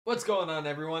What's going on,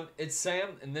 everyone? It's Sam,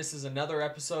 and this is another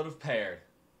episode of Paired.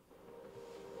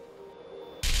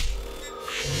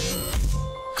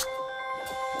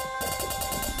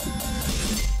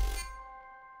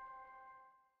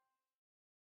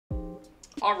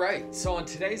 Alright, so on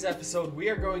today's episode, we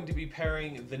are going to be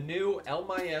pairing the new El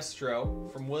Maestro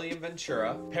from William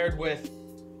Ventura, paired with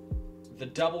the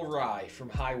Double Rye from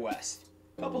High West.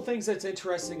 A couple things that's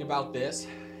interesting about this: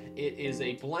 it is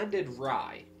a blended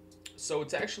rye. So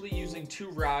it's actually using two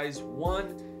ryes,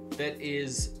 one that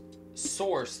is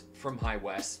sourced from High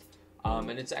West,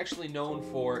 and it's actually known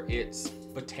for its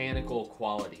botanical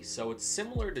qualities. So it's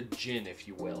similar to gin, if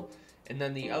you will. And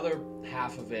then the other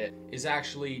half of it is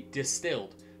actually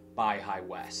distilled by High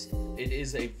West. It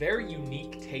is a very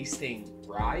unique tasting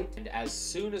rye, and as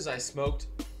soon as I smoked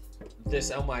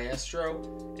this El Maestro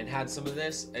and had some of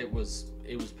this, it was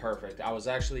perfect. I was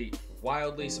actually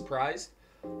wildly surprised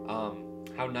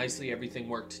how nicely everything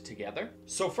worked together.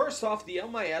 So first off, the El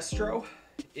Maestro,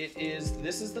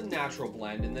 this is the natural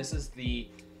blend, and this is the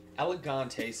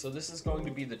Elegante. So this is going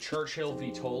to be the Churchill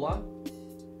Vitola,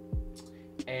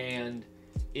 and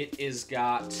it is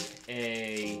got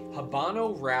a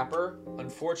Habano wrapper.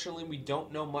 Unfortunately, we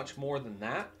don't know much more than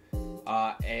that.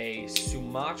 A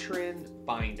Sumatran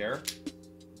binder.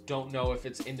 Don't know if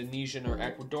it's Indonesian or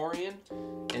Ecuadorian.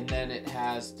 And then it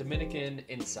has Dominican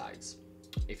insides.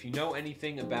 If you know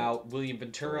anything about William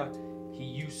Ventura, he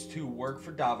used to work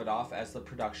for Davidoff as the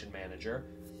production manager.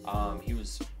 He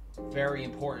was very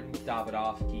important with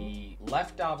Davidoff. He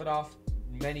left Davidoff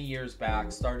many years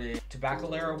back, started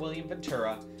Tabacalera William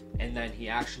Ventura, and then he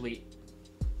actually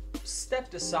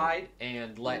stepped aside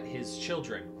and let his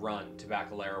children run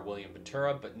Tabacalera William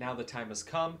Ventura, but now the time has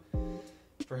come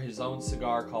for his own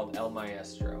cigar called El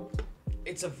Maestro.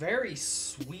 It's a very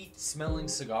sweet smelling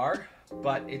cigar,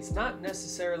 but it's not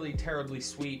necessarily terribly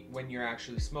sweet when you're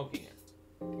actually smoking it,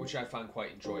 which I find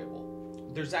quite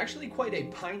enjoyable. There's actually quite a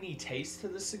piney taste to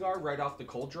this cigar right off the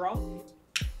cold draw.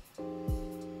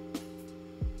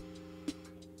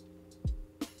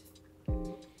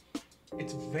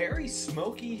 It's very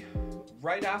smoky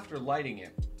right after lighting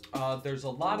it. There's a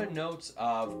lot of notes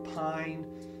of pine.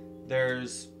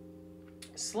 There's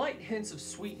slight hints of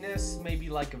sweetness, maybe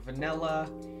like a vanilla.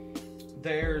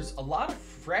 There's a lot of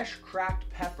fresh cracked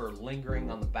pepper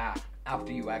lingering on the back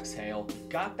after you exhale.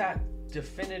 Got that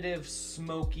definitive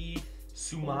smoky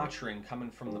Sumatran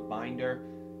coming from the binder,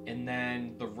 and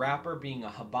then the wrapper being a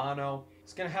Habano.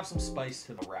 It's gonna have some spice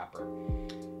to the wrapper,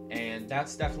 and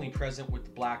that's definitely present with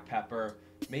the black pepper,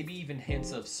 maybe even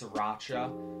hints of sriracha,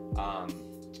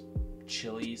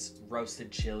 chilies,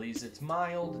 roasted chilies. It's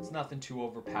mild, it's nothing too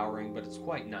overpowering, but it's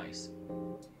quite nice.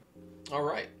 All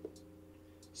right,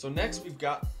 so next we've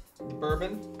got the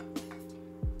bourbon.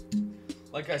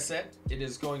 Like I said, it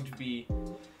is going to be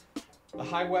the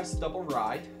High West Double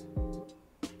Rye.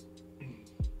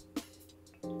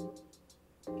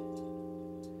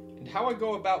 And how I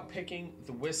go about picking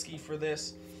the whiskey for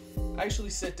this, I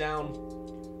actually sit down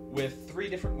with 3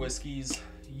 different whiskeys.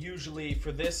 Usually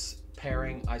for this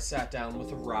pairing, I sat down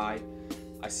with a rye,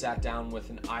 I sat down with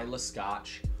an Islay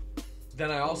Scotch,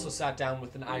 then I also sat down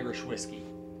with an Irish whiskey.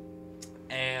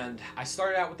 And I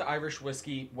started out with the Irish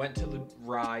whiskey, went to the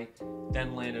rye,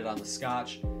 then landed on the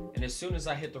Scotch, and as soon as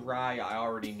I hit the rye, I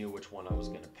already knew which one I was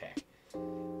going to pick.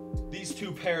 These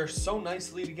two pair so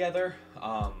nicely together.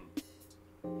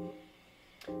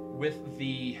 With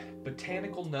the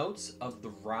botanical notes of the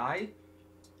rye,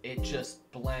 it just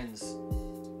blends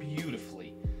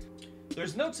beautifully.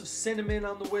 There's notes of cinnamon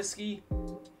on the whiskey.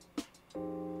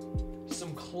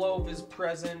 Some clove is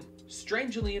present.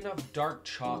 Strangely enough, dark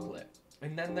chocolate.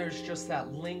 And then there's just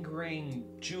that lingering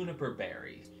juniper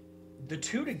berry. The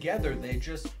two together, they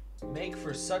just make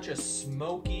for such a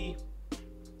smoky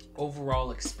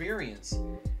overall experience.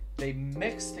 They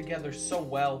mix together so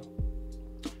well.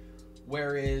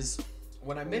 Whereas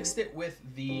when I mixed it with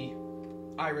the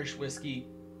Irish whiskey,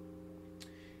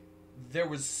 there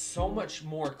was so much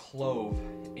more clove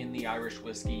in the Irish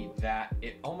whiskey that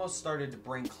it almost started to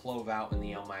bring clove out in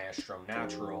the El Maestro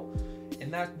Natural,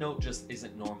 and that note just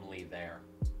isn't normally there.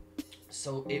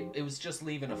 So it was just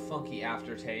leaving a funky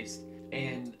aftertaste,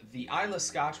 and the Islay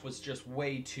Scotch was just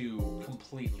way too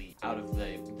completely out of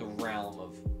the realm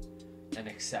of an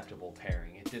acceptable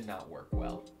pairing. It did not work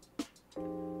well.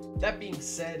 That being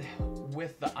said,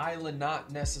 with the Islay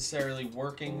not necessarily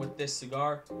working with this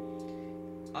cigar,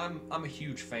 I'm a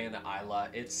huge fan of Islay.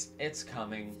 It's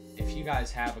coming. If you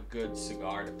guys have a good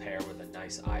cigar to pair with a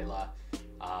nice Islay,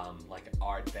 like an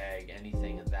Ardbeg,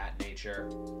 anything of that nature,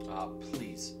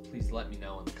 please let me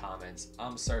know in the comments.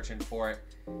 I'm searching for it.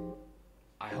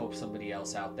 I hope somebody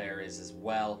else out there is as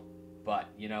well. But,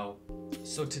 you know,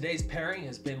 so today's pairing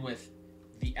has been with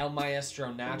the El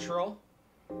Maestro Natural.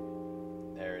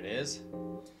 There it is.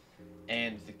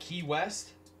 And the Key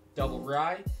West Double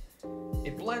Rye.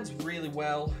 It blends really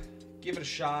well. Give it a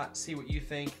shot, see what you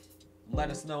think.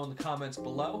 Let us know in the comments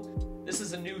below. This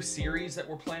is a new series that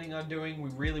we're planning on doing. We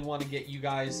really want to get you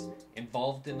guys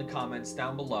involved in the comments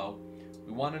down below.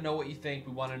 We want to know what you think.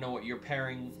 We want to know what you're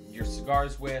pairing your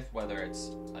cigars with, whether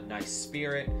it's a nice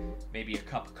spirit, maybe a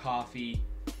cup of coffee,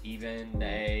 even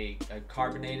a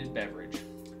carbonated beverage.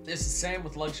 This is Sam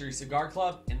with Luxury Cigar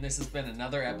Club, and this has been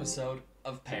another episode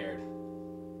of Paired.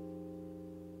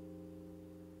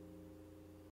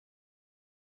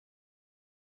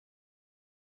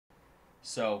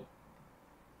 So,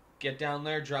 get down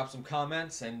there, drop some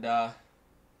comments, and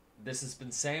this has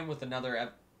been Sam with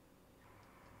another